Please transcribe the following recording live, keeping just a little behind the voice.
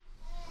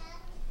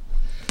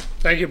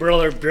Thank you,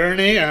 Brother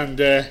Bernie,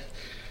 and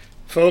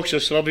folks,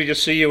 it's lovely to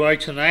see you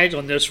out tonight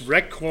on this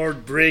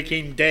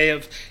record-breaking day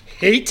of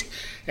heat.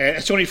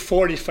 It's only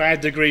 45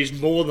 degrees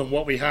more than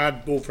what we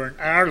had over in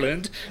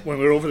Ireland when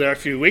we were over there a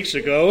few weeks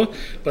ago,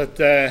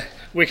 but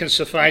we can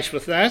suffice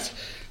with that.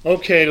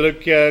 Okay,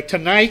 look,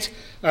 tonight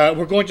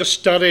we're going to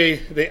study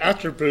the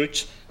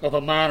attributes of a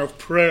man of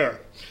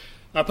prayer.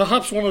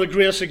 Perhaps one of the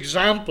greatest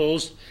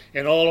examples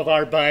in all of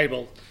our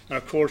Bible, and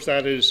of course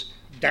that is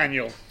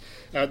Daniel.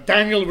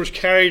 Daniel was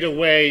carried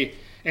away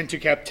into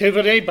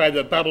captivity by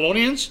the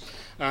Babylonians,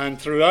 and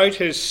throughout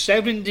his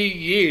 70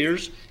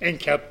 years in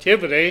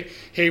captivity,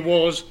 he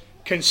was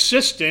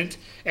consistent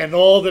in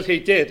all that he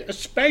did,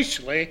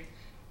 especially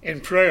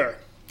in prayer.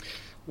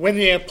 When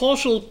the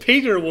Apostle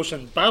Peter was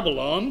in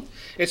Babylon,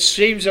 it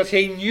seems that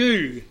he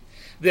knew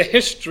the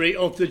history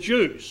of the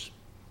Jews.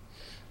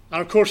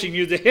 And of course, he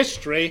knew the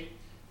history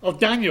of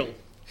Daniel.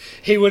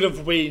 He would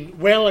have been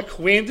well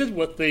acquainted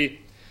with the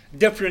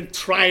different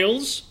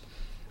trials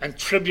and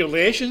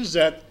tribulations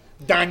that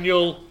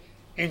Daniel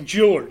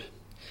endured.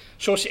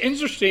 So it's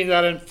interesting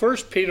that in 1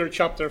 Peter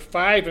chapter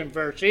 5 and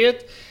verse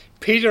 8,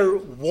 Peter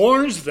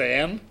warns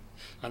them,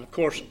 and of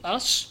course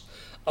us,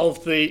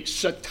 of the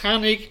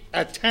satanic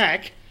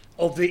attack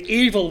of the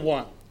evil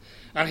one.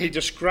 And he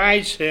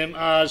describes him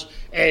as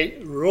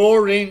a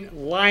roaring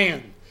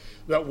lion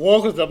that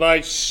walketh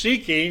about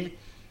seeking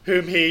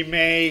whom he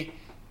may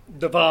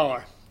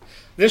devour.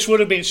 This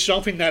would have been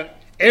something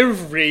that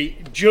every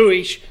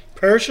Jewish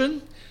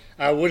person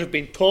would have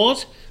been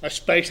taught,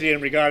 especially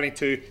in regarding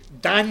to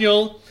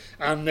Daniel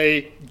and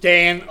the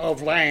den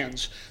of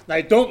lions. Now,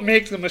 don't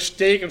make the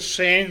mistake of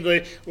saying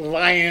the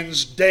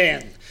lion's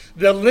den.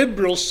 The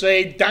liberals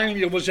say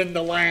Daniel was in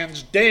the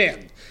lion's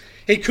den.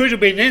 He could have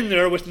been in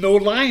there with no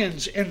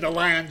lions in the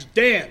lion's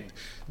den.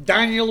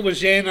 Daniel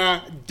was in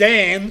a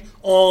den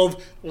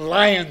of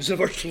lions. There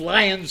were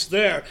lions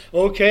there,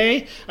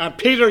 okay? And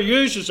Peter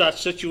uses that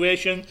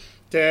situation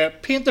to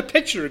paint a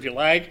picture, if you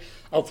like,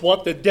 of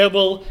what the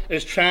devil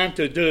is trying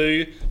to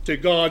do to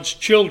God's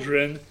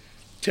children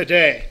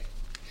today.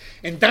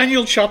 In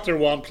Daniel chapter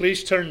 1,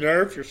 please turn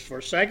there just for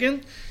a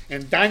second.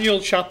 In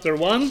Daniel chapter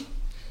 1,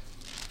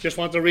 just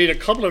want to read a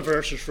couple of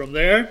verses from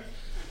there.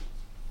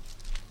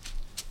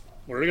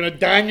 We're looking at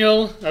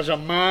Daniel as a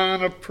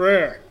man of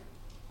prayer.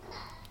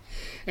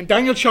 In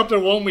Daniel chapter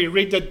 1, we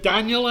read that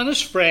Daniel and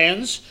his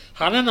friends,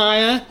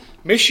 Hananiah,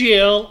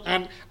 Mishael,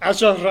 and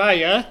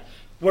Azariah,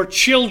 were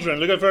children.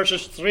 Look at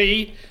verses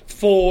 3,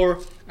 4,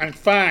 and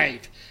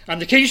 5.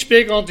 And the king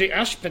spake unto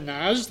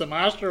Ashpenaz, the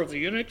master of the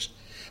eunuchs,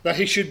 that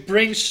he should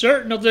bring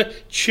certain of the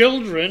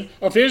children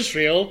of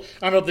Israel,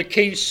 and of the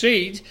king's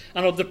seed,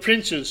 and of the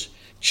princes,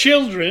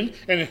 children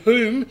in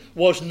whom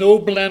was no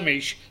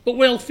blemish, but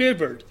well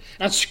favoured,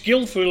 and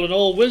skillful in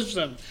all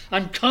wisdom,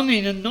 and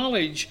cunning in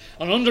knowledge,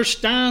 and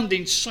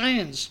understanding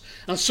science,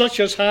 and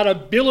such as had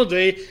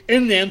ability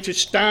in them to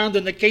stand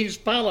in the king's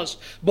palace.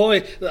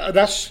 Boy,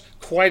 that's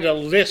quite a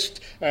list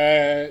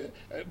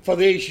for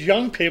these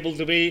young people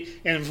to be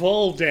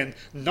involved in.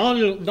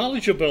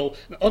 Knowledgeable,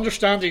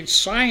 understanding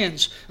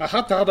science,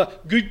 had to have a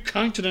good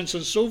countenance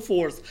and so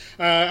forth,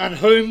 and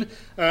whom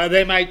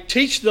they might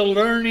teach the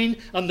learning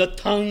and the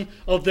tongue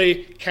of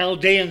the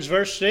Chaldeans.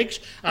 Verse 6,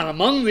 and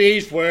among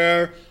these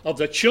were of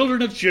the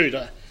children of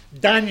Judah,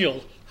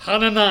 Daniel,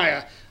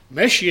 Hananiah,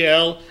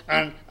 Mishael,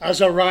 and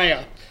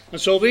Azariah. And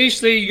so these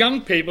three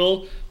young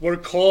people were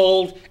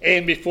called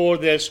in before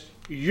this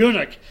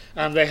eunuch,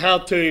 and they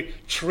had to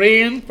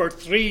train for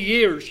 3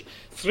 years.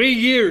 3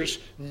 years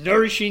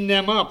nourishing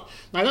them up.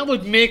 Now that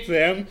would make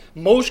them,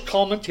 most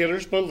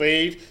commentators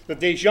believe,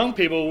 that these young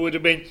people would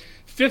have been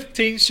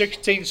 15,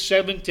 16,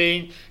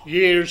 17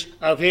 years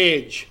of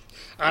age.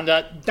 And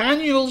at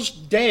Daniel's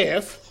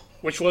death,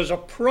 which was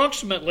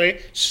approximately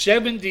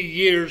 70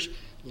 years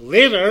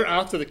later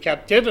after the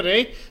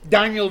captivity,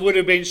 Daniel would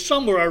have been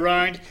somewhere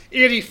around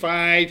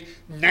 85,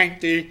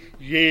 90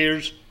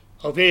 years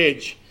of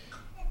age.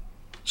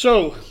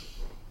 So,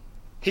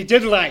 he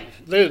did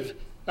live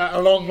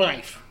a long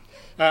life,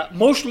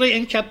 mostly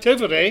in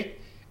captivity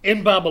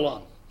in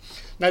Babylon.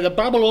 Now, the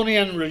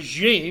Babylonian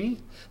regime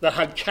that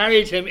had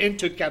carried him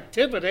into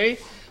captivity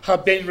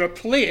had been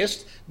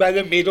replaced by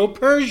the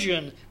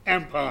Medo-Persian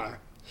Empire.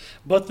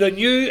 But the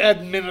new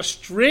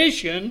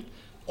administration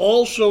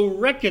also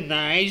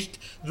recognized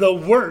the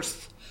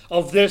worth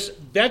of this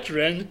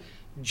veteran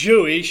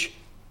Jewish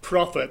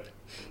prophet.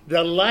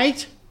 The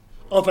light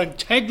of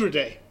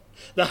integrity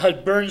that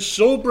had burned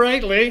so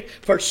brightly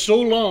for so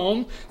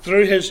long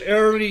through his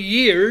early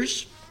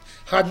years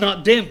had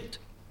not dimmed.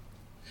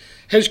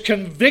 His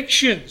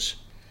convictions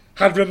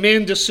had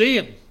remained the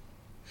same.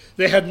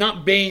 They had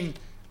not been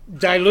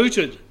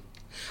diluted.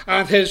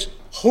 And his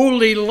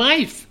holy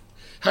life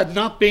had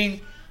not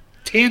been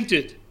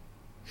tainted.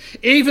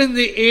 Even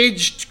the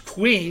aged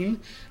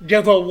queen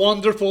gave a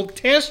wonderful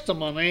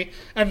testimony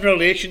in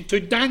relation to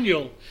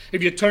Daniel.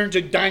 If you turn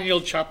to Daniel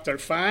chapter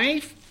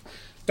 5,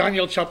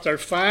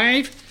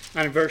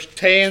 and verse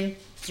 10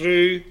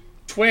 through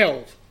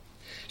 12.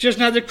 It says,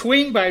 now the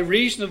queen, by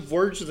reason of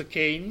words of the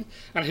king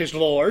and his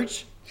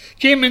lords,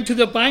 came into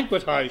the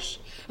banquet house.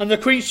 And the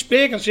queen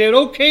spake and said,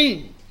 O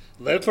king,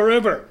 live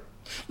forever.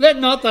 Let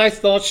not thy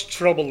thoughts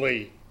trouble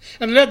thee,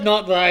 and let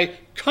not thy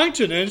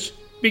countenance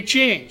be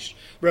changed.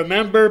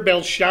 Remember,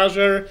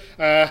 Belshazzar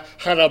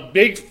had a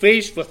big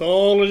feast with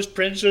all his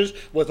princes,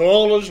 with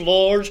all his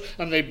lords,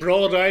 and they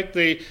brought out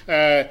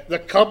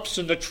the cups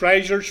and the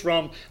treasures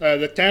from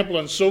the temple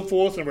and so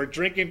forth, and were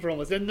drinking from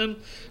within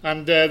them.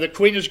 And the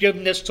queen is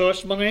giving this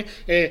testimony.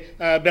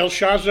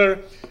 Belshazzar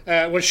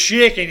was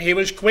shaking, he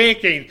was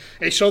quaking.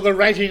 He saw the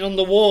writing on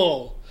the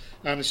wall.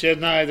 And it said,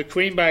 Now the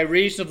queen, by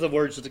reason of the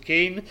words of the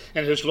king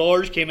and his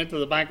lords, came into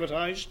the banquet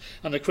house.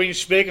 And the queen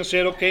spake and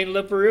said, O king,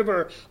 live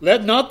forever.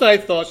 Let not thy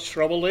thoughts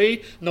trouble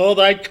thee, nor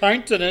thy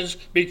countenance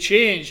be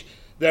changed.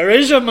 There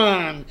is a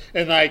man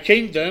in thy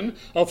kingdom,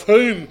 of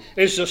whom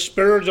is the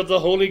spirit of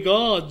the holy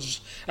gods.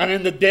 And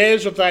in the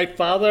days of thy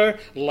father,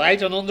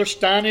 light and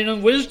understanding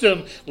and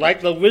wisdom,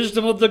 like the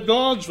wisdom of the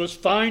gods, was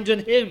found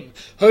in him,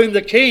 whom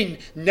the king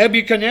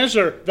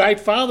Nebuchadnezzar, thy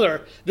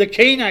father, the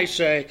king, I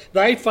say,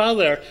 thy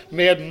father,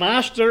 made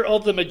master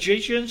of the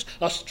magicians,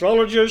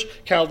 astrologers,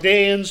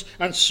 Chaldeans,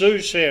 and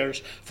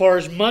soothsayers, for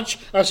as much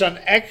as an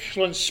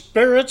excellent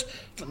spirit,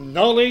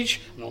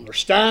 knowledge and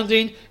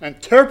understanding,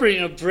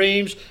 interpreting of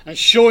dreams, and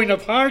showing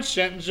of hard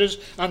sentences,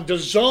 and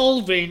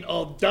dissolving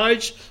of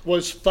doubts,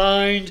 was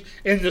found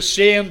in the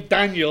same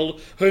Daniel,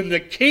 whom the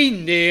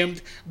king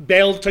named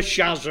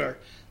Belteshazzar.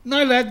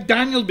 Now let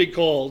Daniel be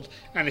called,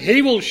 and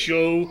he will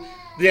show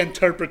the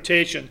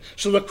interpretation.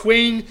 So the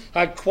queen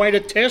had quite a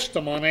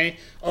testimony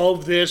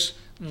of this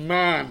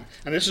man,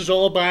 and this is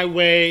all by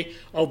way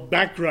of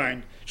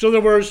background. So there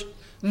was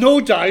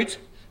no doubt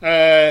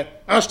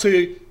as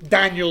to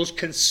Daniel's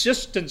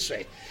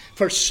consistency.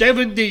 For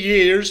 70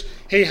 years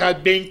he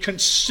had been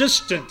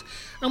consistent.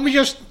 And we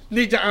just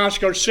need to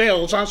ask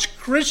ourselves, as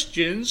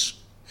Christians,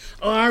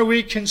 are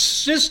we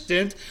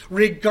consistent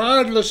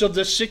regardless of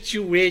the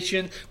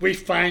situation we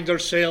find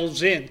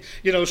ourselves in?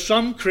 You know,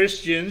 some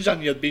Christians,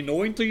 and you'll be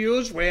knowing to you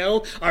as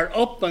well, are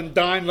up and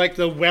down like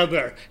the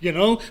weather, you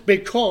know,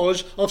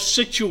 because of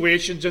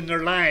situations in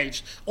their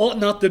lives. Ought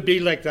not to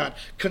be like that.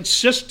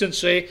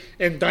 Consistency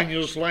in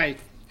Daniel's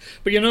life.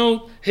 But you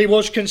know, he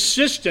was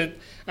consistent,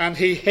 and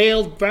he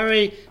held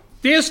very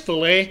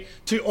faithfully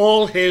to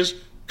all his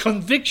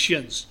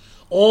convictions,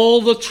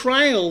 all the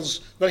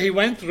trials that he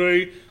went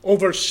through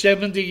over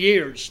 70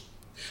 years.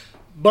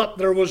 But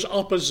there was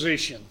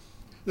opposition.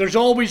 There's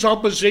always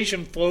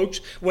opposition, folks,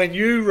 when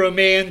you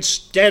remain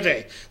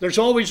steady. There's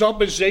always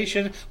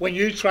opposition when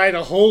you try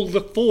to hold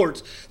the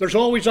fort. There's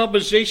always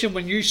opposition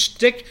when you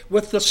stick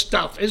with the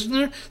stuff, isn't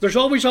there? There's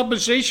always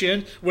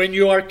opposition when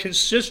you are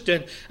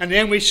consistent. And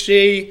then we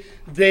see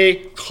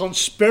the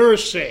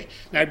conspiracy.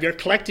 Now, if you're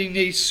collecting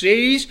these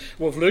C's,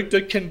 we've looked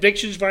at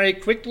convictions very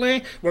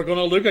quickly. We're going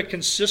to look at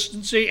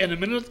consistency in a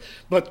minute.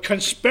 But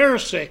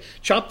conspiracy,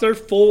 chapter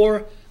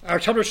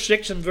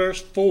 6 and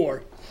verse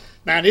 4.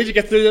 Now, I need to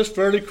get through this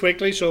fairly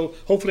quickly, so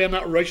hopefully I'm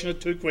not rushing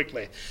it too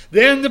quickly.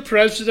 Then the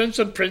presidents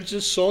and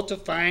princes sought to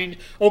find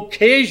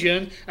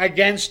occasion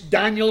against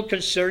Daniel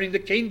concerning the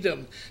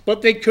kingdom,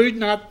 but they could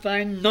not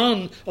find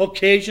none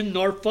occasion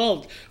nor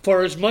fault.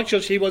 For as much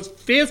as he was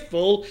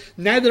faithful,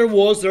 neither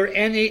was there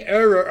any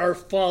error or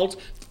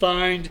fault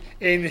found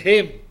in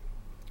him.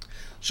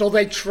 So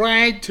they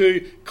tried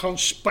to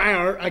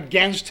conspire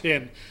against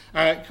him,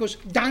 because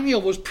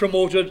Daniel was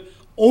promoted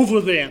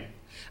over them.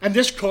 And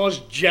this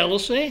caused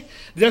jealousy,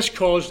 this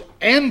caused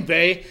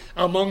envy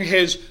among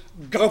his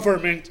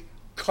government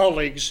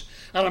colleagues.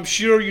 And I'm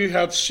sure you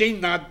have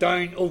seen that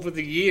down over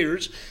the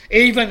years.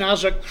 Even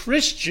as a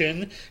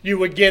Christian, you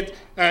would get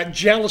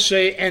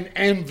jealousy and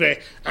envy.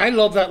 I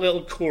love that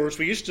little chorus.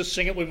 We used to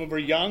sing it when we were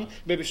young.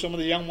 Maybe some of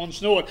the young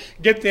ones know it.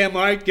 Get them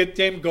out, get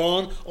them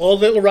gone. All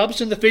little rabbits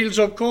in the fields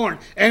of corn.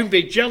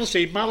 Envy,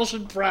 jealousy, malice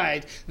and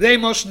pride. They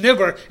must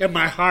never in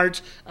my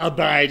heart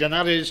abide. And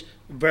that is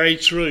very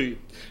true.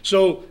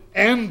 So,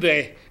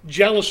 envy,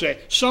 jealousy.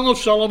 Song of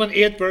Solomon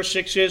 8 verse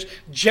 6 says,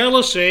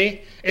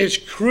 jealousy is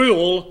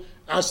cruel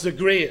as the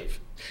grave.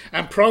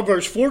 And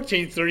Proverbs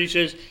 14:30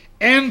 says,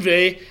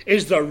 envy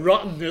is the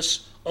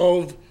rottenness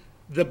of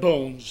the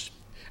bones.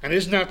 And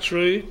isn't that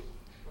true?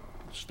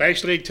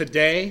 Especially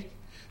today,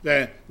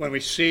 that when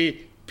we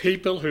see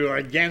people who are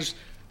against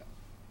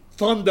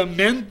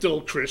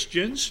fundamental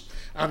Christians,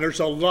 and there's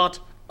a lot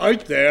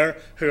out there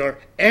who are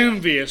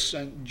envious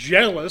and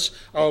jealous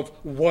of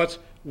what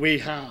we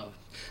have.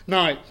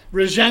 Now,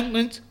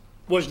 resentment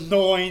was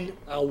gnawing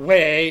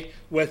away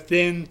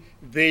within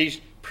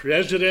these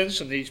presidents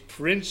and these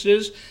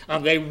princes,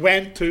 and they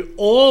went to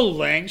all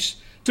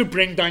lengths to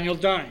bring Daniel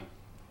down.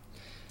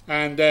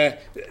 And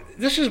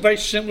this is a very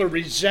similar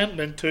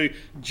resentment to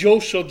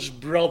Joseph's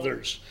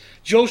brothers.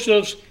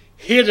 Joseph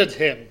hated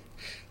him.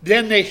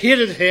 Then they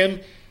hated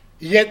him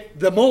yet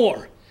the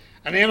more.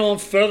 And then on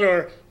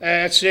further,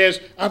 it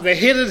says, and they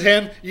hated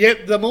him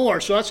yet the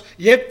more. So that's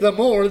yet the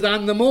more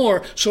than the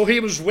more. So he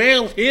was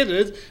well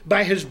hated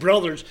by his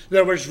brothers.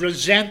 There was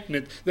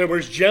resentment, there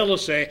was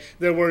jealousy,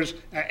 there was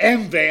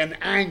envy and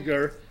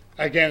anger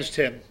against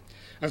him.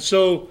 And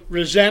so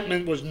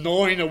resentment was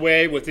gnawing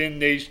away within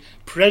these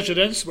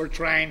presidents. Were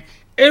trying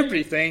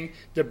everything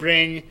to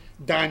bring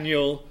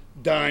Daniel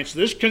down. So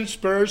this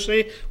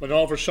conspiracy went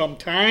on for some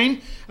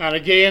time. And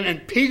again in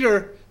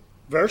Peter,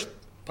 1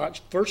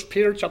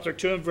 Peter chapter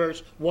 2 and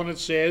verse 1, it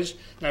says,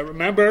 now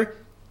remember,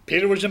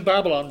 Peter was in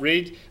Babylon.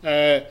 Read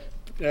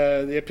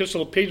the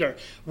epistle of Peter.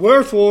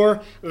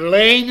 Wherefore,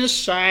 laying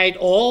aside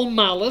all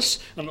malice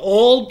and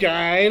all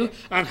guile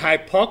and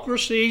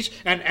hypocrisies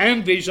and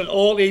envies and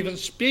all even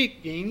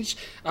speakings,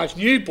 as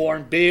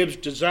newborn babes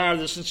desire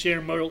the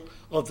sincere milk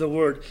of the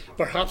word.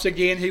 Perhaps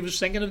again he was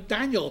thinking of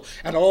Daniel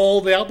and all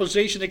the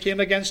opposition that came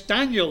against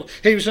Daniel.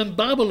 He was in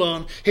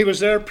Babylon. He was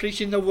there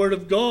preaching the word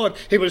of God.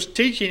 He was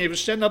teaching. He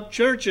was setting up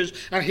churches.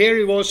 And here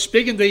he was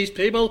speaking to these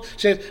people,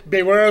 said,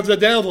 beware of the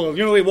devil.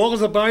 You know, he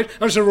walketh about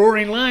as a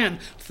roaring lion.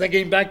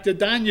 Thinking back to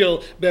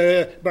Daniel,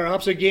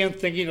 perhaps again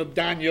thinking of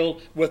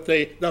Daniel with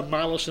the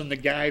malice and the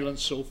guile and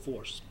so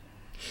forth.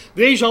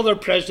 These other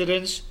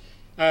presidents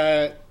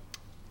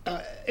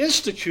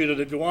instituted,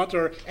 if you want,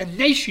 or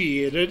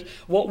initiated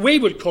what we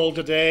would call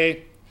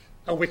today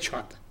a witch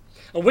hunt.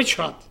 A witch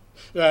hunt.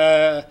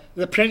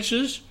 The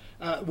princes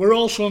were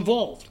also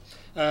involved.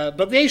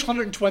 But these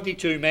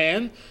 122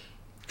 men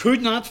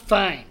could not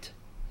find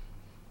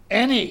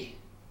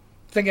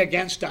anything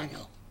against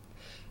Daniel.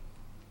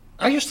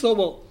 I just thought,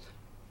 well,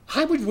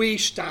 how would we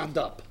stand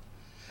up?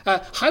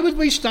 How would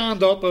we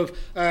stand up if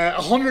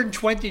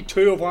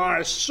 122 of our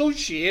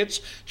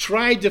associates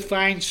tried to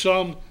find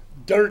some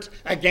dirt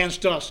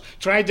against us,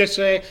 tried to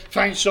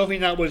find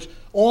something that was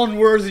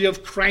unworthy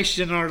of Christ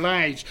in our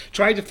lives,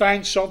 tried to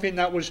find something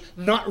that was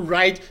not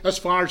right as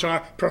far as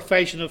our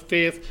profession of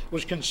faith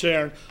was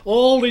concerned?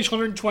 All these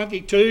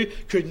 122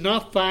 could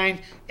not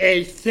find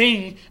a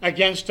thing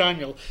against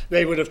Daniel.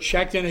 They would have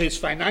checked in his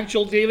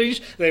financial dealings.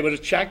 They would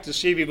have checked to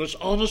see if he was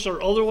honest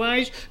or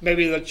otherwise.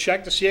 Maybe they'd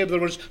check to see if there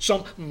was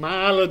some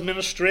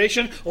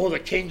maladministration. Oh, the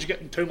king's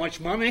getting too much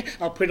money.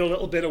 I'll put a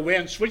little bit away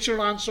in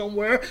Switzerland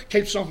somewhere,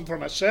 keep something for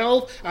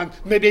myself, and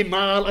maybe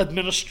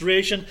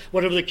maladministration,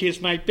 whatever the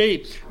case might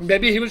be.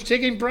 Maybe he was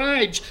taking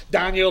bribes.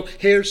 Daniel,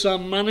 here's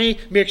some money,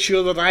 make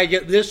sure that I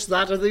get this,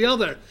 that, or the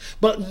other.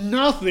 But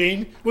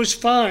nothing was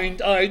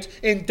found out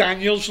in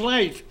Daniel's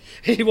life.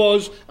 He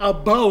was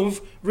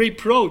above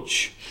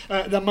reproach.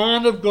 The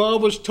man of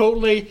God was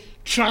totally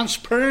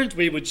transparent,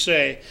 we would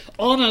say,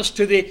 honest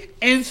to the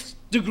nth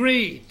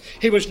degree.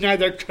 He was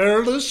neither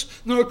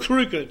careless nor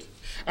crooked.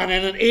 And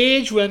in an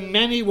age when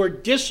many were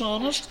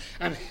dishonest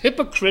and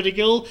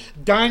hypocritical,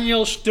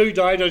 Daniel stood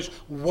out as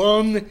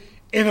one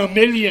in a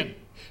million.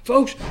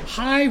 Folks,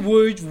 how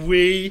would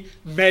we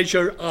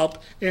measure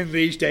up in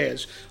these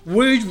days?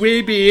 Would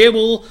we be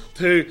able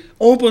to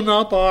open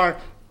up our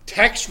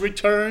tax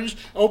returns,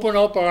 open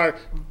up our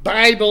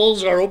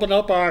Bibles, or open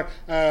up our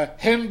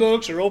hymn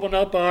books, or open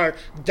up our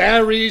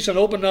diaries, and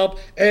open up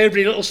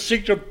every little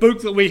secret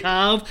book that we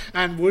have,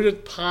 and would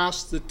it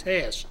pass the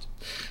test?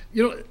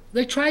 You know,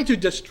 they try to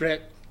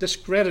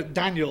discredit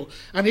Daniel,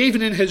 and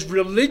even in his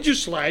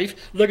religious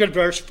life. Look at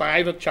verse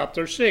 5 of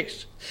chapter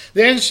 6.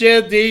 Then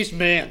said these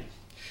men,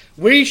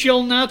 we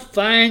shall not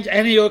find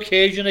any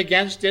occasion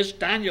against this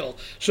Daniel.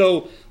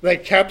 So they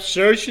kept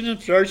searching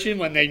and searching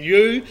when they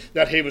knew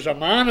that he was a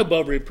man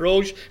above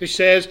reproach. It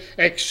says,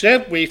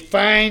 except we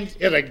find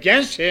it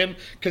against him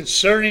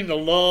concerning the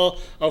law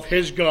of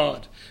his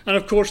God. And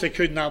of course they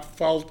could not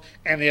fault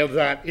any of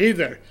that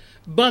either.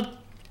 But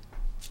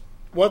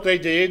what they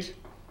did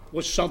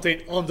was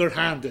something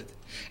underhanded.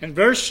 In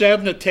verse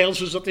 7 it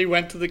tells us that they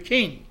went to the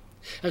king.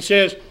 It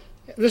says,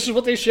 this is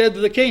what they said to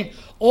the king.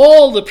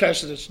 All the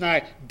presidents, now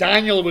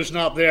Daniel was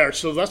not there,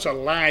 so that's a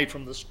lie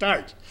from the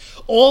start.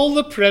 All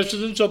the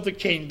presidents of the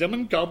kingdom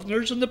and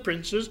governors and the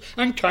princes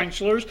and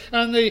counselors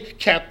and the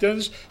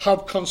captains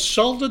have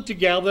consulted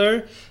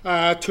together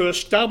to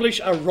establish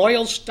a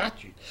royal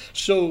statute,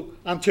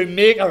 and to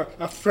make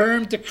a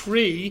firm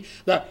decree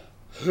that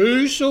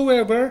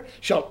whosoever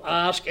shall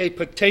ask a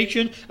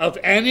petition of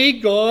any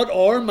god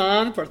or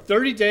man for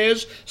 30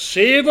 days,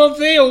 save of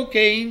thee, O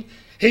king,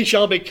 he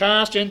shall be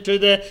cast into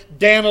the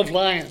den of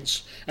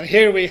lions. And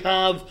here we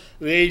have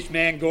these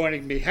men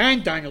going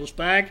behind Daniel's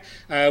back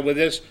with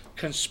this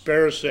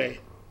conspiracy.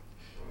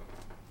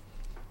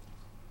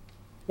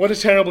 What a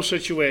terrible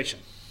situation.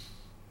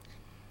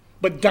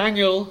 But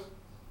Daniel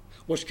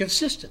was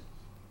consistent.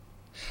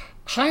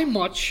 How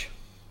much,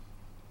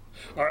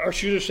 or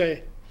should I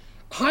say,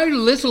 how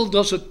little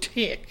does it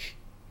take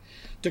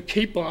to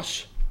keep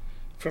us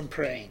from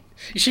praying?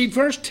 You see,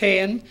 verse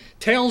 10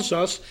 tells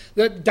us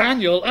that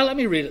Daniel, let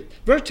me read it.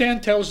 Verse 10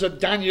 tells us that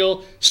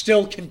Daniel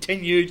still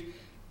continued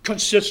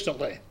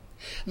consistently.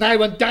 Now,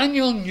 when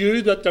Daniel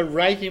knew that the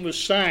writing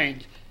was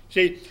signed,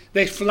 see,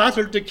 they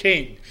flattered the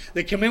king.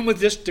 They came in with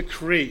this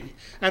decree,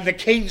 and the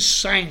king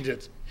signed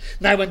it.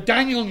 Now, when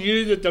Daniel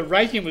knew that the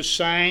writing was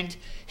signed,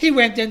 he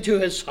went into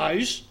his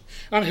house,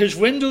 and his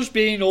windows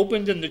being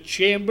opened in the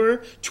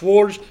chamber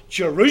towards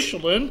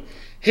Jerusalem,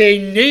 he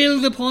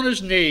kneeled upon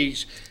his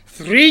knees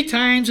 3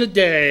 times a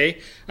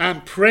day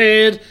and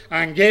prayed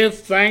and gave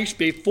thanks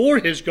before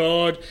his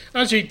God,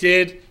 as he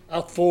did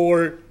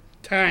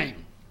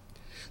aforetime.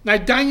 Now,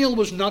 Daniel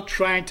was not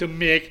trying to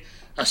make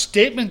a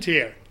statement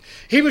here.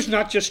 He was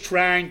not just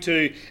trying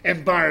to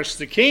embarrass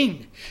the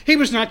king. He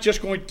was not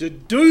just going to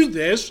do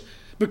this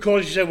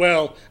because he said,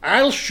 well,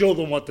 I'll show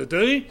them what to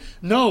do.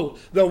 No,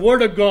 the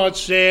Word of God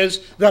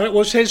says that it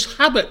was his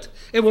habit.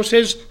 It was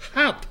his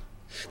hap.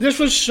 This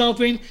was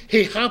something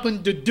he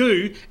happened to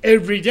do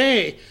every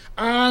day,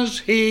 as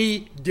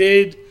he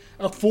did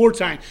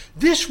aforetime.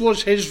 This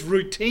was his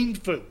routine,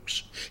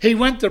 folks. He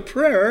went to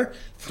prayer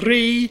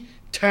 3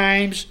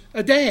 times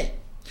a day.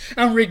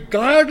 And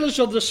regardless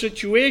of the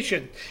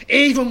situation,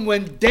 even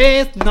when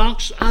death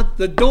knocks at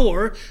the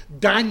door,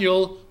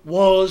 Daniel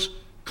was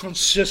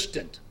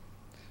consistent.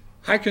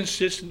 How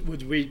consistent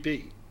would we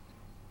be?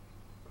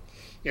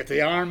 If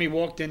the army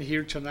walked in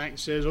here tonight and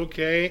says,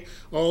 okay,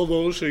 all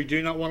those who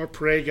do not want to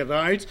pray, get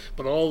out,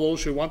 but all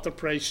those who want to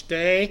pray,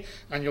 stay,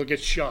 and you'll get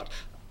shot.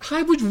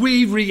 How would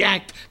we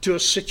react to a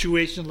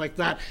situation like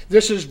that?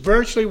 This is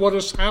virtually what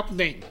is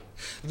happening.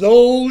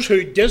 Those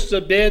who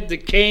disobeyed the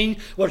king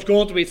was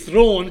going to be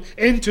thrown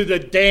into the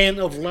den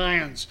of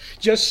lions,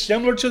 just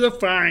similar to the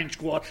firing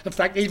squad. In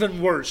fact,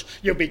 even worse.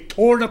 You'll be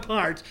torn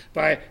apart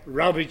by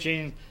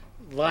ravaging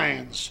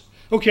lions.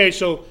 Okay,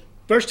 so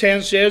verse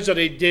 10 says that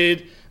he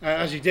did,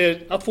 as he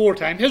did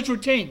aforetime, his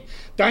routine.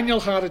 Daniel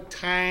had a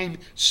time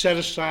set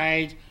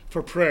aside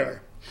for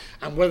prayer.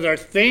 And whether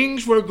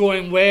things were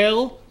going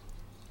well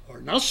or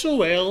not so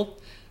well,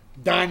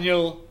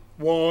 Daniel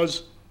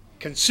was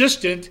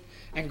consistent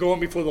and going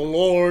before the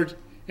Lord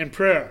in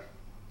prayer.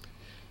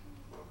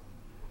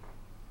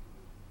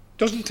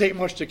 Doesn't take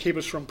much to keep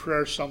us from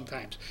prayer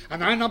sometimes.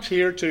 And I'm not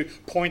here to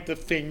point the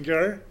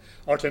finger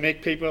or to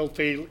make people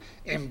feel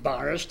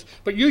embarrassed,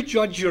 but you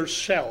judge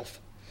yourself.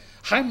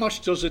 How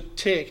much does it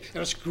take?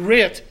 And it's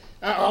great.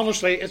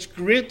 Honestly, it's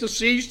great to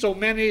see so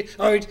many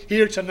out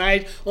here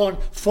tonight on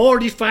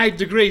 45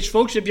 degrees.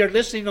 Folks, if you're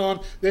listening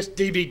on this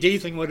DVD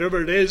thing,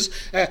 whatever it is,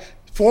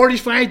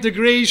 45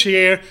 degrees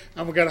here,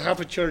 and we're going to have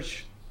a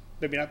church.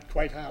 Maybe not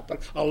quite half,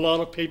 but a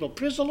lot of people.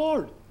 Praise the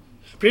Lord.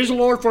 Praise the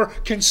Lord for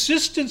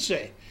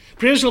consistency.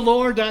 Praise the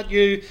Lord that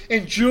you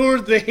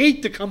endured the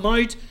heat to come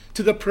out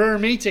to the prayer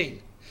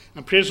meeting.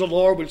 And praise the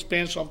Lord, we'll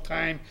spend some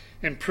time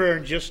in prayer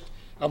in just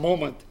a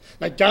moment.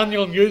 Now,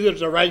 Daniel knew that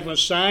the right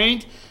was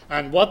signed,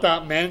 and what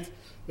that meant,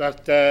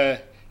 that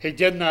it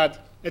did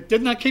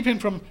not keep him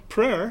from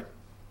prayer,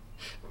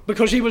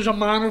 because he was a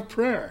man of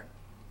prayer.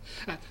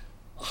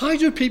 How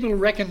do people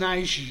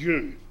recognize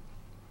you?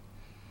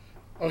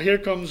 Oh, here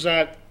comes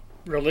that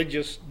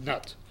religious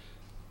nut.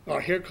 Or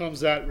here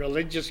comes that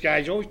religious guy.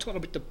 He's always talking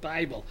about the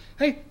Bible.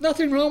 Hey,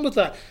 nothing wrong with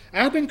that.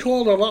 I've been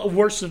called a lot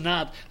worse than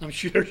that. I'm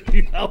sure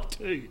you have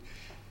too.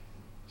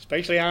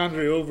 Especially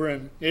Andrew over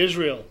in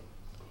Israel.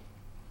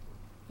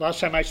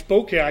 Last time I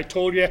spoke here, I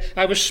told you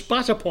I was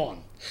spat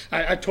upon.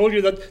 I told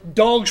you that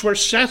dogs were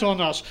set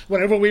on us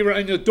whenever we were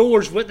in the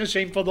doors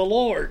witnessing for the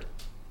Lord.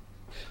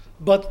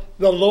 But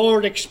the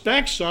Lord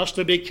expects us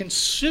to be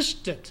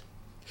consistent,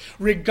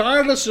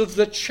 regardless of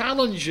the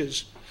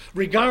challenges,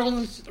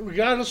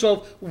 regardless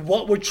of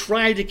what would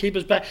try to keep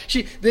us back.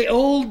 See, the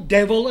old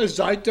devil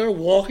is out there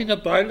walking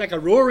about like a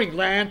roaring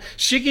lion,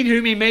 seeking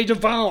whom he may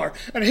devour.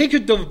 And he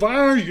could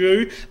devour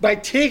you by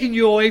taking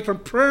you away from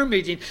prayer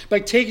meeting,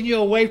 by taking you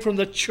away from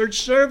the church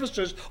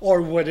services,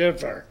 or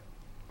whatever.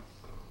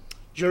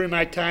 During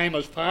my time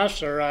as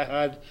pastor, I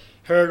had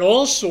heard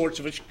all sorts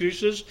of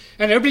excuses,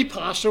 and every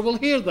pastor will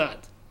hear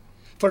that,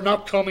 for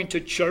not coming to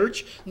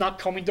church, not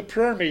coming to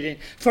prayer meeting.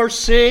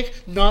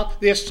 Forsake not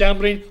the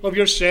assembling of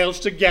yourselves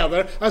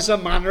together, as the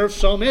manner of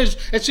some is.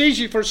 It's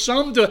easy for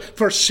some to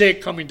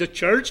forsake coming to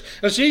church.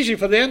 It's easy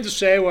for them to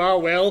say,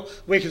 well,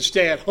 we can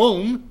stay at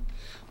home.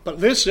 But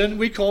listen,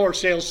 we call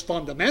ourselves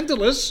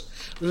fundamentalists.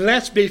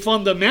 Let's be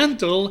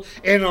fundamental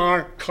in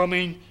our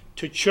coming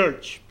to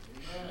church.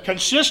 Amen.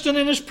 Consistent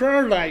in his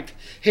prayer life.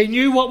 He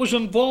knew what was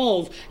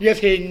involved, yet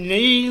he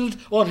kneeled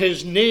on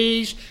his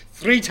knees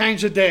 3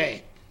 times a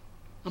day.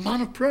 A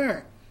man of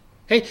prayer.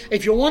 Hey,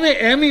 if you want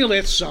to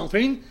emulate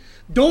something,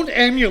 don't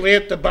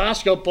emulate the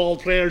basketball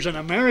players in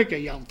America,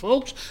 young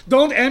folks.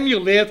 Don't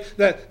emulate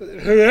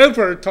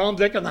whoever, Tom,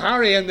 Dick, and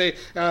Harry in the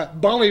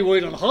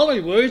Bollywood and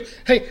Hollywood.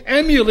 Hey,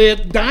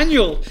 emulate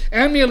Daniel.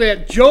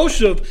 Emulate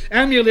Joseph.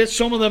 Emulate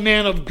some of the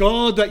men of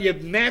God that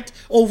you've met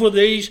over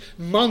these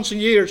months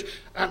and years.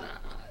 And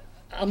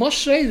I must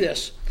say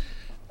this.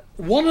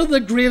 One of the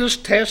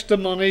greatest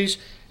testimonies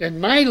in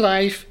my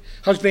life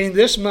has been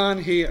this man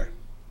here.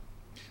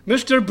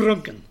 Mr.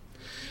 Brunken.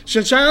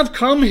 Since I've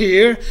come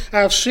here,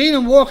 I've seen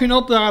him walking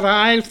up that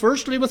aisle,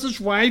 firstly with his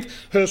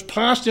wife, who has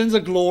passed into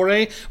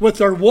glory, with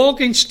their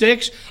walking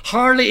sticks,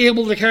 hardly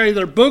able to carry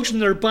their books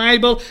and their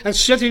Bible, and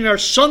sitting there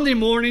Sunday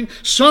morning,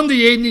 Sunday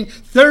evening,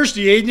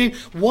 Thursday evening.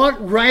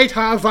 What right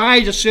have I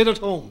to sit at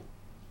home?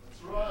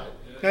 That's right.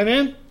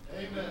 Amen?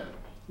 Amen.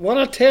 What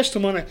a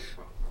testimony.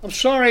 I'm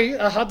sorry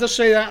I had to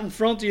say that in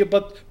front of you,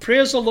 but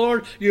praise the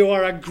Lord, you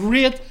are a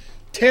great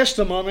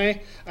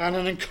testimony and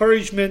an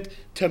encouragement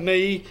to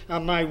me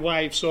and my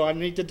wife. So I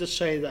needed to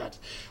say that.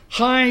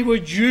 How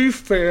would you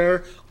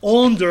fare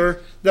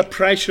under the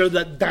pressure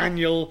that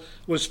Daniel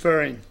was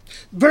fearing?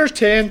 Verse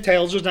 10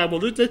 tells us, now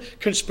we'll look at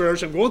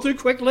conspiracy. I'm going through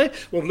quickly.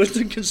 We'll look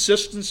at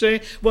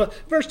consistency. Well,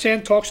 verse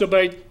 10 talks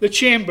about the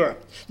chamber.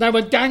 Now,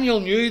 when Daniel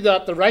knew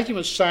that the writing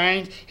was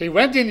signed, he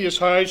went into his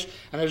house,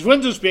 and his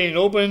windows being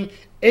open,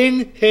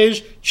 in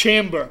his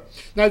chamber.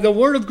 Now, the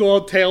Word of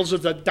God tells us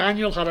that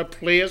Daniel had a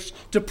place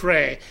to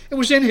pray. It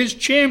was in his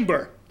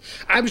chamber.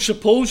 I would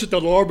suppose that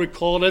the Lord would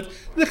call it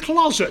the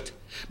closet.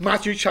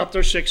 Matthew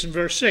chapter 6 and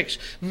verse 6.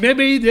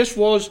 Maybe this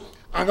was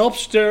an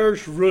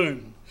upstairs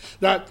room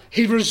that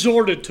he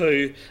resorted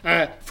to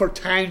for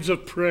times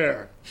of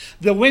prayer.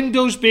 The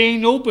windows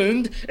being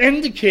opened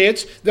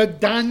indicates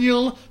that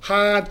Daniel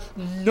had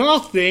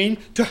nothing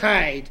to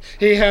hide.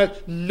 He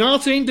had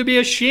nothing to be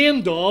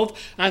ashamed of,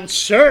 and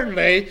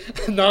certainly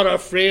not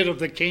afraid of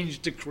the king's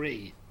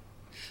decree.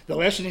 The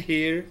lesson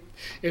here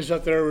is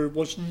that there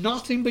was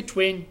nothing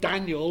between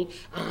Daniel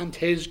and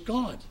his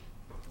God.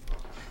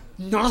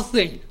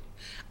 Nothing.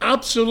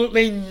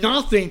 Absolutely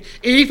nothing.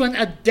 Even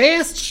a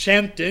death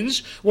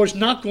sentence was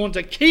not going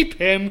to keep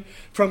him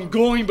from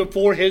going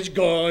before his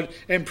God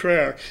in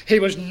prayer. He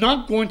was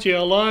not going to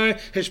allow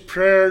his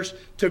prayers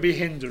to be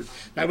hindered.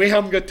 Now, we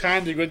haven't got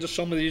time to go into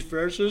some of these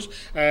verses,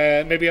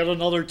 maybe at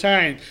another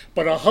time.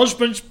 But a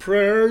husband's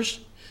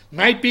prayers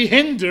might be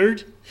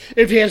hindered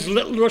if he has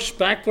little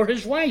respect for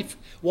his wife.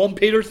 1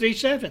 Peter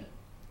 3:7.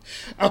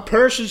 A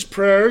person's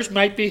prayers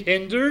might be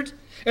hindered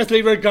if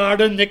they regard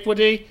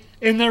iniquity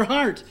in their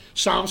heart.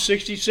 Psalm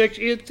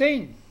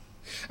 66:18.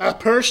 A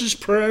person's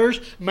prayers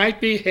might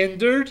be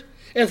hindered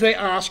if they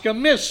ask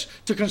amiss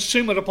to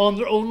consume it upon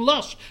their own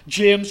lust.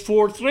 James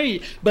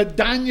 4:3. But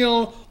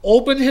Daniel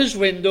opened his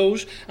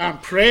windows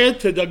and prayed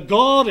to the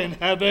God in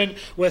heaven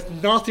with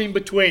nothing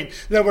between.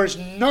 There was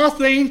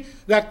nothing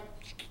that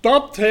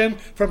stopped him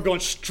from going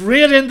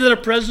straight into the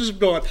presence of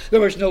God. There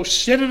was no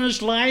sin in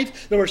his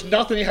life. There was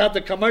nothing he had to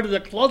come out of the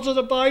closet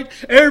about.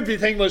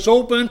 Everything was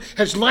open.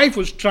 His life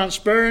was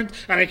transparent,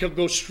 and he could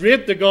go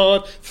straight to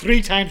God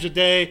 3 times a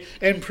day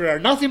in prayer.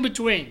 Nothing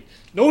between.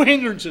 No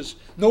hindrances.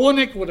 No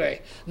iniquity.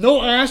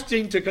 No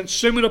asking to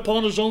consume it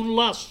upon his own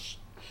lusts.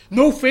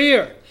 No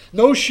fear.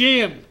 No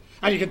shame.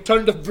 And you can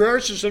turn to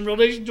verses in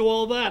relation to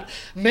all that.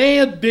 May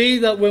it be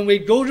that when we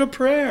go to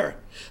prayer,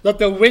 that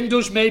the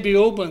windows may be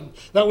open,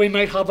 that we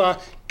might have a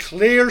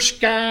clear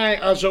sky,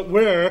 as it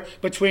were,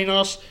 between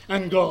us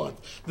and God.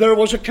 There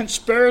was a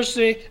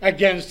conspiracy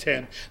against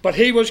him, but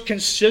he was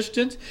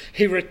consistent.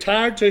 He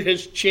retired to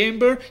his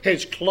chamber,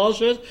 his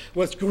closet,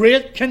 with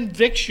great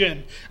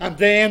conviction. And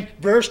then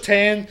verse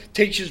 10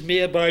 teaches me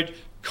about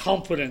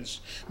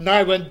confidence.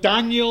 Now, when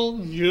Daniel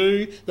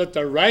knew that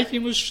the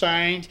writing was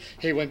signed,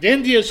 he went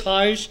into his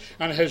house,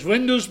 and his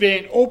windows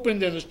being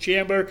opened in his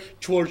chamber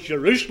towards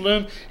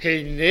Jerusalem,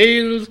 he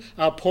kneeled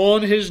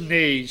upon his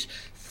knees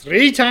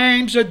 3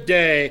 times a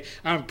day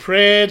and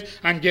prayed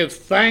and gave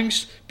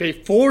thanks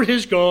before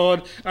his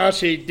God as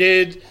he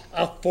did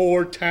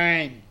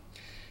aforetime.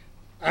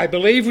 I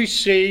believe we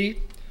see,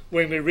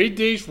 when we read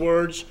these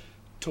words,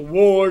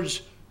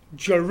 towards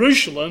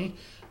Jerusalem,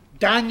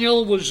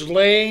 Daniel was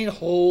laying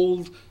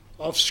hold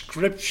of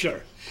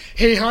Scripture.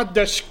 He had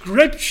the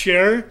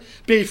Scripture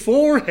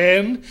before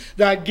him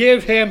that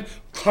gave him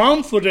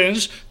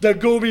confidence to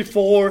go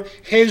before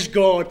his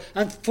God.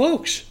 And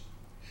folks,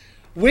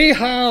 we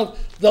have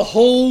the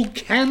whole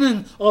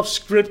canon of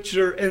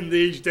Scripture in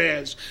these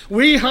days.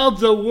 We have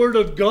the Word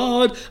of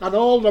God and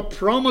all the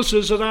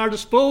promises at our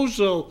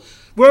disposal.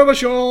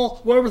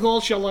 Wherewithal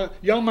shall a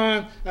young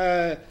man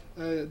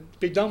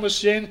be done with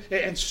sin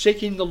and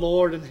seeking the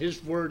Lord and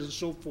his word and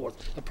so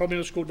forth. I probably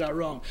just got that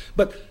wrong.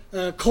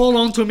 But call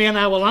unto me and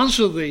I will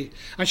answer thee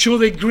and show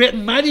thee great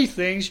and mighty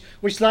things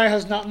which thou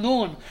hast not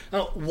known.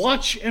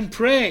 Watch and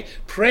pray.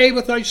 Pray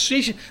without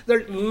ceasing. There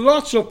are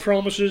lots of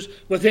promises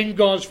within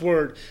God's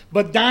word.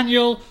 But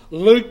Daniel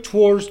looked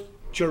towards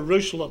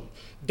Jerusalem.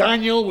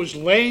 Daniel was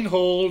laying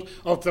hold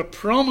of the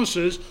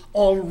promises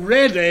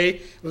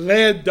already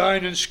laid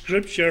down in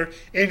Scripture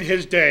in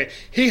his day.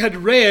 He had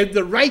read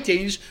the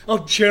writings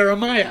of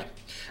Jeremiah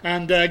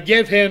and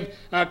gave him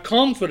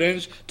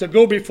confidence to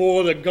go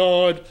before the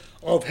God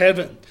of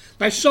heaven.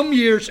 Now, some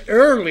years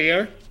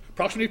earlier,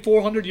 approximately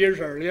 400 years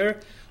earlier,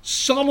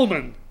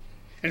 Solomon,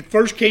 in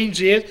 1 Kings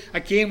 8,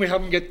 again we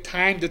haven't got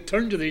time to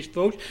turn to these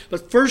folks,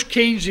 but 1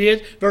 Kings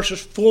 8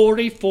 verses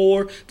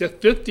 44 to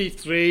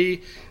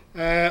 53,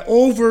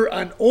 over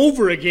and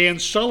over again,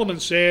 Solomon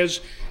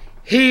says,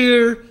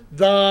 "Hear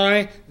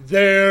thou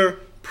their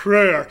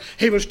prayer."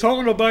 He was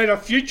talking about a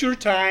future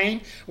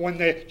time when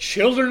the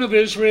children of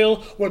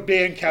Israel would be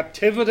in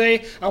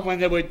captivity, and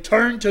when they would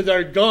turn to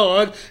their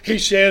God, he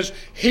says,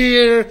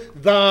 "Hear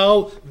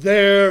thou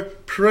their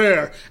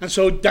prayer." And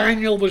so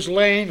Daniel was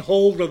laying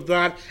hold of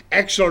that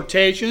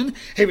exhortation.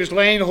 He was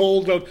laying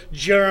hold of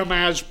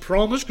Jeremiah's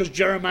promise, because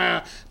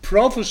Jeremiah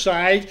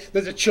prophesied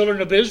that the children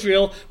of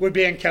Israel would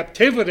be in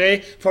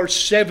captivity for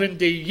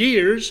 70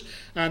 years,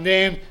 and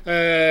then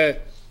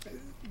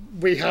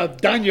we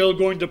have Daniel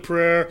going to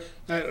prayer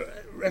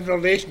in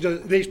relation to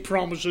these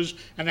promises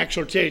and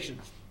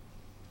exhortations.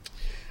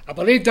 I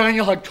believe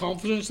Daniel had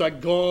confidence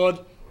that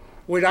God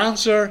would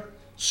answer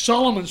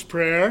Solomon's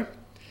prayer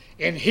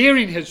in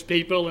hearing his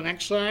people in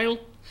exile.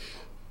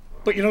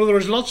 But there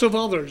was lots of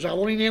others. I'll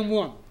only name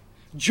one.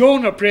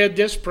 Jonah prayed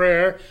this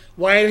prayer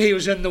while he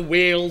was in the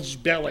whale's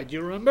belly. Do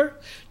you remember?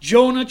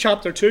 Jonah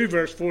chapter 2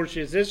 verse 4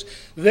 says this,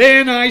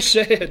 "Then I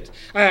said,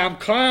 I am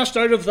cast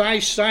out of thy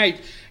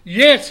sight,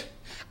 yet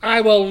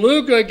I will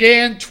look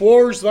again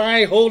towards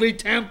thy holy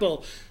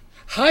temple."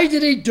 How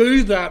did he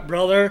do that,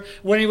 brother,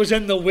 when he was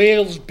in the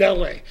whale's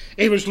belly?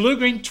 He was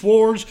looking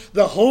towards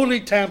the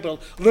holy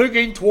temple,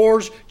 looking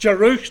towards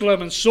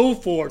Jerusalem and so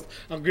forth.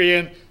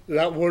 Again,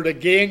 that word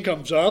again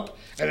comes up,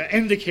 and it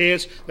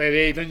indicates that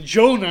even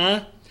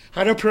Jonah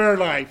had a prayer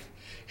life.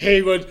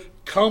 He would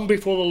come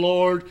before the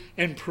Lord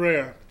in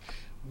prayer.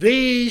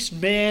 These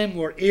men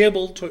were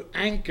able to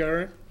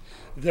anchor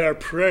their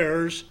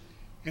prayers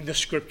in the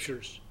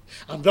Scriptures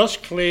and thus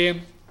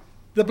claim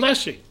the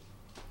blessing.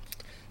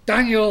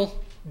 Daniel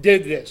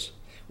did this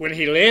when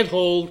he laid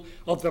hold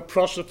of the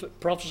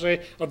prophecy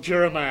of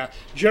Jeremiah.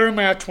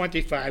 Jeremiah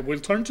 25. We'll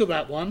turn to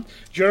that one.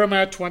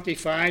 Jeremiah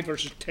 25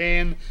 verses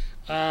 10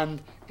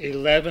 and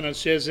 11. It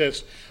says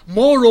this,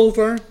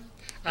 "Moreover,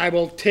 I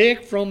will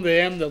take from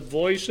them the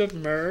voice of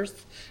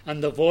mirth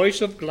and the voice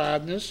of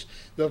gladness,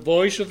 the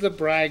voice of the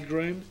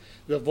bridegroom,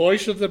 the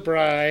voice of the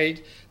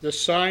bride, the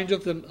sound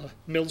of the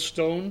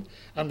millstone,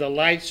 and the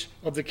lights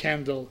of the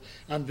candle.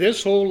 And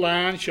this whole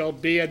land shall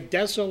be a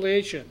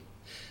desolation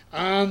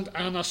and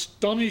an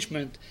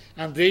astonishment,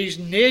 and these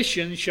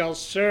nations shall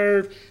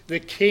serve the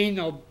king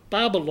of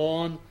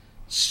Babylon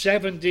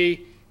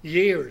 70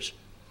 years.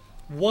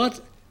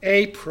 What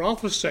a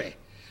prophecy.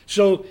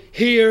 So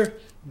here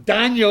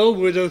Daniel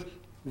would have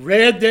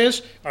read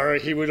this, or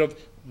he would have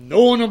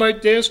known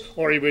about this,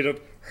 or he would have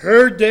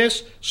heard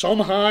this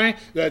somehow,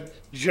 that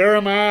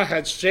Jeremiah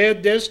had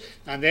said this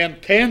and then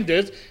penned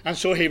it, and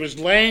so he was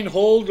laying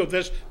hold of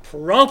this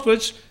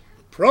prophet's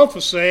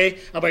prophecy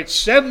about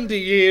 70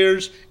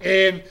 years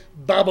in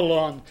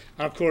Babylon.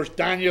 And of course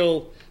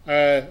Daniel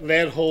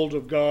laid hold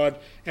of God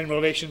in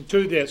relation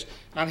to this,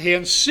 and he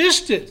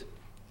insisted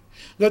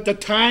that the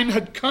time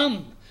had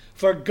come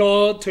for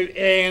God to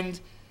end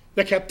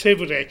the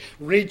captivity.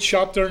 Read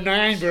chapter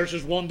 9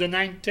 verses 1 to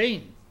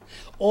 19.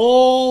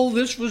 All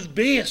this was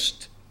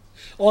based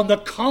on the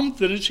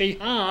confidence he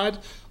had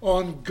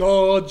on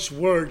God's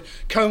word.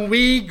 Can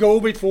we go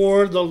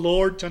before the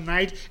Lord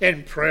tonight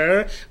in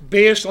prayer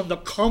based on the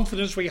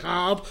confidence we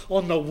have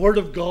on the word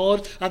of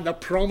God and the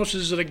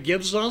promises that it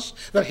gives us,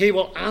 that he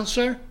will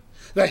answer,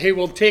 that he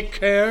will take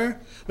care,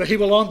 that he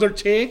will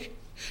undertake?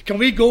 Can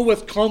we go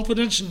with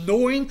confidence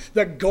knowing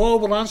that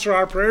God will answer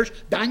our prayers?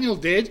 Daniel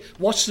did.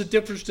 What's the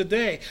difference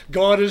today?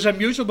 God is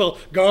immutable.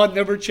 God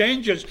never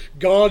changes.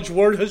 God's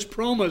word has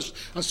promised.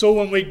 And so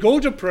when we go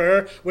to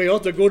prayer, we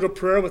ought to go to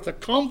prayer with the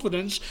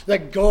confidence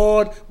that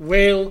God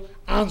will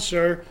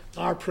answer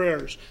our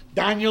prayers.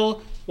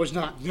 Daniel was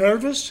not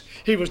nervous.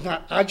 He was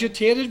not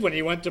agitated when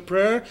he went to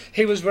prayer.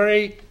 He was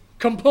very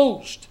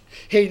composed.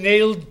 He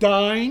kneeled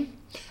down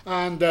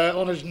and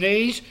on his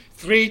knees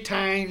 3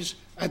 times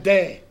a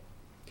day.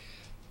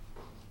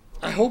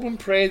 I hope and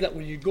pray that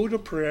when you go to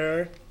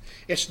prayer,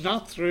 it's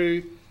not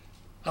through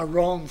a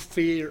wrong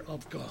fear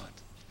of God.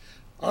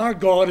 Our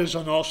God is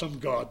an awesome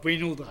God. We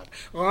know that.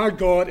 Our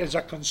God is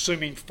a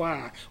consuming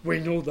fire.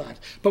 We know that.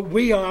 But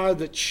we are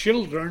the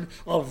children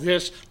of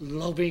this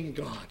loving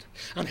God.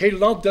 And he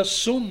loved us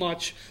so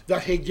much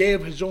that he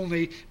gave his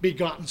only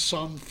begotten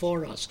Son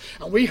for us.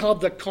 And we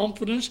have the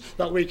confidence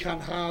that we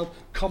can have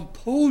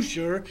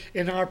composure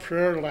in our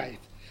prayer life.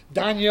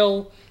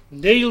 Daniel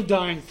kneeled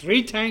down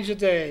 3 times a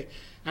day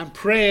and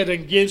prayed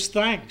and gives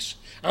thanks,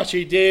 as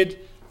he did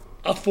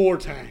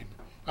aforetime.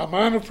 A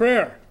man of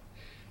prayer.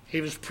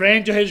 He was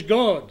praying to his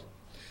God,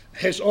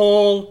 his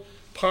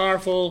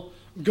all-powerful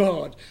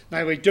God.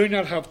 Now, we do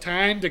not have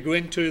time to go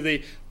into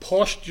the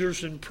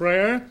postures in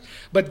prayer,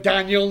 but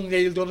Daniel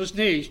kneeled on his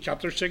knees,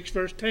 chapter 6,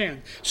 verse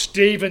 10.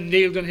 Stephen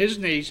kneeled on his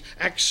knees,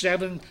 Acts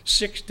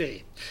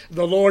 7:60.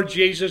 The Lord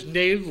Jesus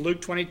kneeled, Luke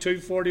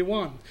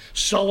 22:41.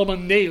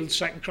 Solomon kneeled,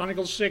 2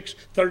 Chronicles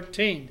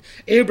 6:13.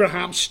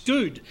 Abraham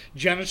stood,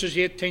 Genesis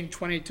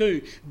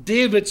 18:22.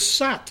 David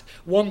sat,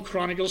 1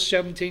 Chronicles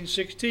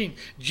 17:16.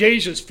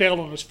 Jesus fell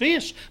on his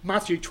face,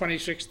 Matthew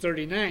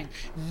 26:39.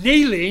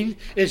 Kneeling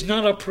is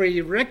not a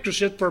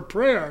prerequisite for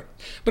prayer,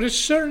 but it's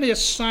certainly a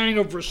sign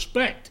of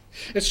respect.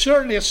 It's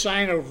certainly a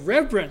sign of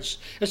reverence.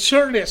 It's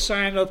certainly a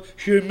sign of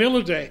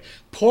humility.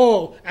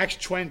 Paul, Acts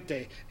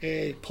 20,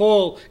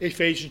 Paul,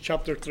 Ephesians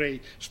chapter 3,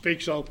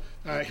 speaks of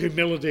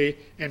humility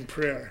in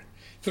prayer.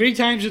 3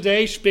 times a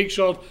day speaks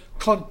of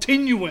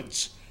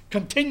continuance,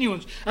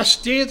 a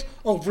state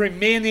of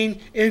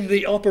remaining in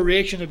the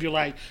operation of your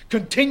life.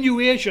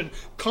 Continuation,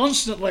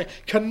 constantly,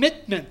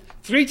 commitment,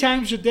 3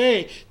 times a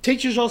day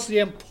teaches us the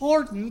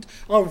importance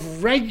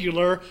of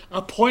regular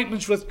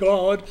appointments with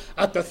God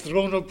at the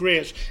throne of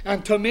grace.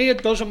 And to me,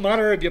 it doesn't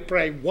matter if you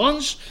pray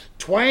once,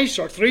 twice,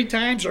 or 3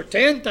 times, or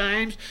 10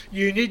 times.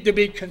 You need to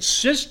be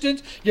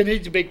consistent. You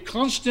need to be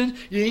constant.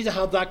 You need to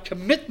have that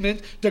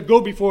commitment to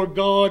go before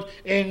God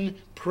in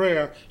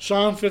prayer.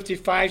 Psalm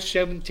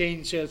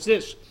 55:17 says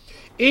this: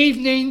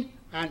 "Evening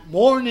and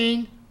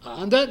morning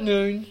and at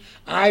noon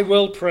I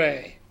will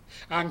pray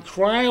and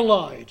cry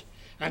aloud,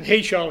 and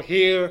he shall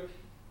hear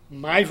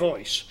my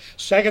voice."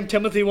 2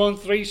 Timothy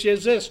 1:3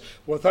 says this: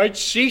 "Without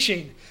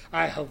ceasing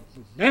I have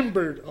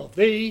remembered of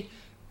thee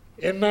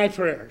in my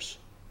prayers,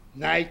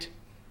 night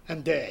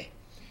and day."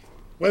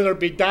 Whether it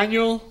be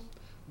Daniel,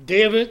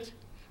 David,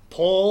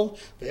 Paul,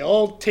 they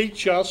all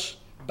teach us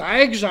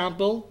by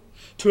example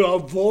to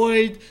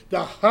avoid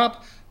the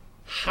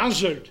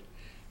haphazard,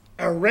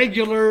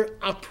 irregular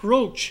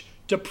approach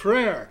to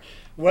prayer.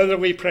 Whether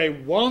we pray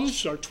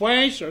once or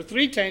twice or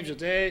 3 times a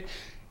day,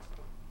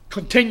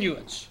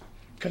 continuance,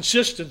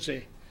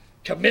 consistency,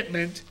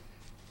 commitment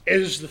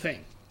is the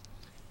thing.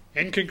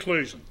 In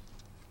conclusion,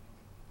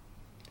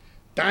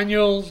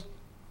 Daniel,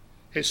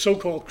 his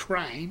so-called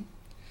crime,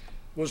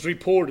 was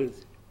reported.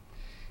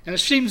 And it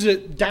seems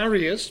that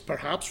Darius,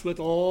 perhaps with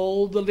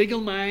all the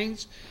legal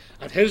minds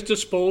at his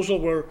disposal,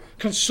 were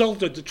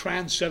consulted to try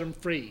and set him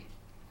free,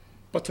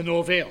 but to no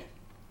avail.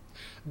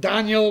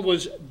 Daniel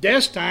was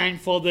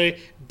destined for the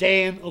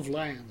den of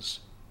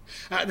lions.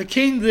 The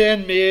king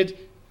then made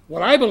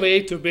what I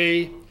believe to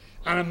be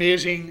an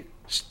amazing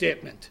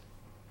statement.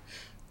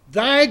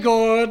 "Thy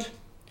God,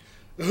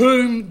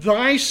 whom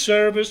thou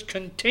servest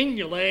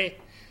continually,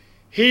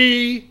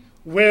 he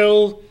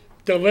will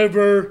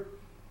deliver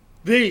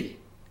thee."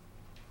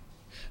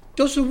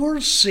 Does the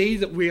world see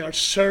that we are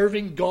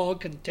serving God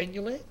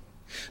continually?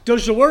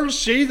 Does the world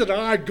see that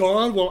our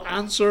God will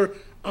answer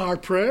our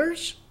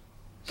prayers?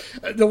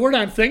 The word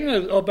I'm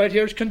thinking about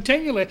here is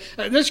continually.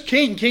 This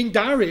king, King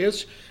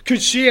Darius,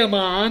 could see a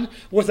man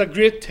with a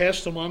great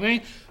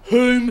testimony,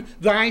 "whom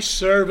thy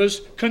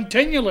servest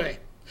continually."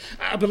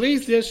 I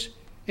believe this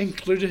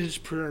included his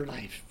prayer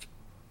life.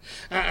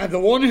 The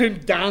one whom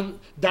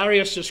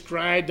Darius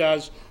described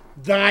as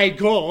 "thy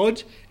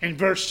God" in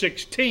verse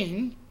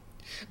 16,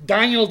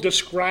 Daniel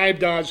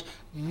described as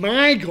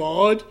 "my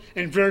God"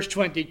 in verse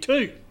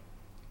 22.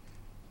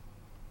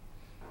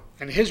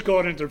 And his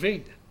God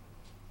intervened.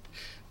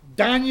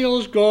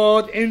 Daniel's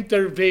God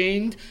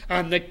intervened,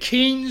 and the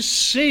king's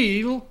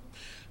seal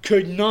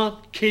could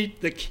not keep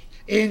the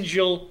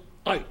angel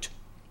out.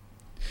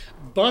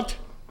 But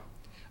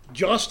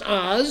just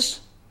as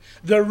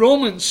the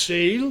Roman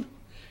seal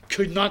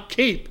could not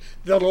keep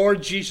the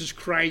Lord Jesus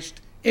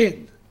Christ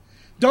in.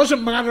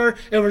 Doesn't matter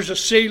if there's a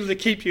seal to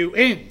keep you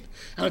in.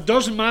 And it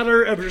doesn't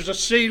matter if there's a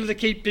seal to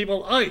keep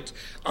people out.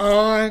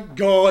 Our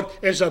God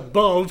is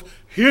above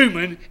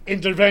human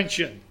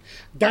intervention.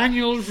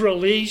 Daniel was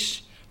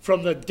released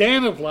from the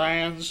den of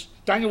lions,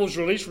 and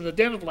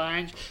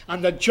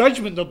the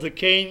judgment of the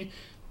king,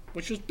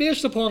 which was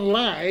based upon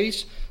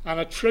lies and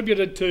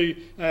attributed to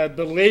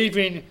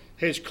believing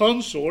his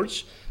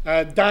consorts,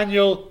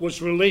 Daniel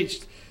was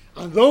released.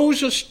 And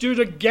those who stood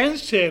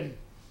against him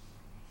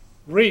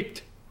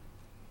reaped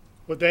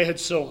what they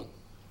had sown.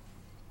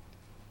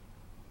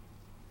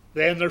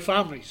 They and their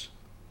families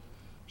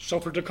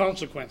suffered the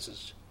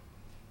consequences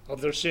of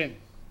their sin.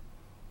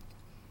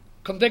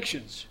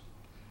 Convictions,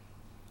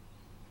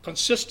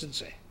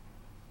 consistency,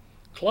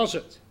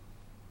 closet,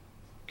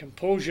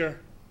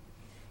 composure,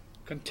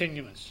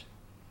 continuance.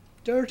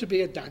 Dare to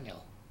be a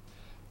Daniel.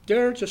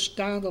 Dare to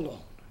stand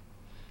alone.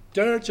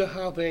 Dare to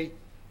have a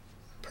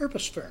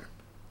purpose firm.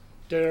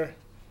 Dare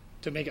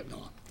to make it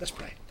known. Let's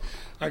pray.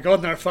 Our God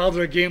and our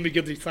Father, again we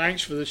give thee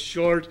thanks for this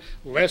short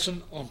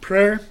lesson on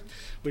prayer.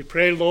 We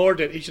pray, Lord,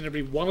 that each and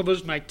every one of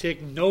us might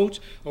take note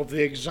of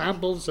the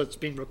examples that's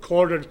been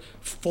recorded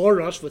for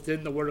us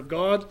within the Word of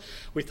God.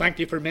 We thank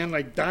you for men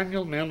like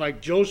Daniel, men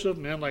like Joseph,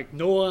 men like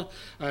Noah,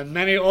 and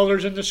many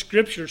others in the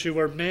Scriptures who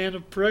were men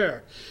of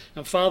prayer.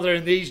 And Father,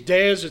 in these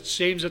days it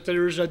seems that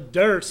there is a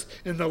dearth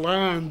in the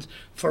land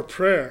for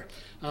prayer.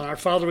 And our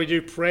Father, we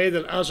do pray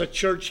that as a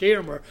church here,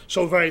 and we're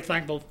so very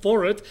thankful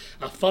for it,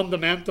 a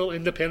fundamental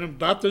independent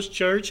Baptist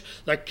church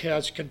that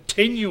has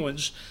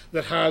continuance,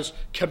 that has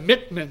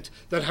commitment,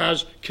 that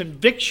has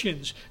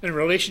convictions in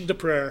relation to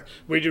prayer.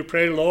 We do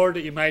pray, Lord,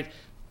 that you might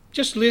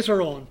just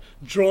later on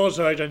draw us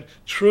out in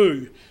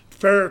true,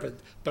 fervent,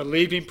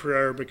 believing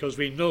prayer, because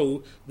we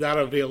know that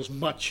avails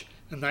much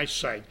in thy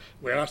sight.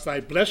 We ask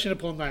thy blessing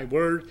upon thy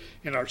word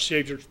in our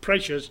Saviour's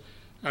precious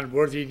and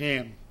worthy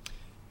name.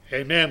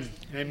 Amen.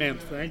 Amen.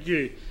 Thank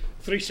you.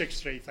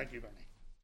 363. Thank you, Benny.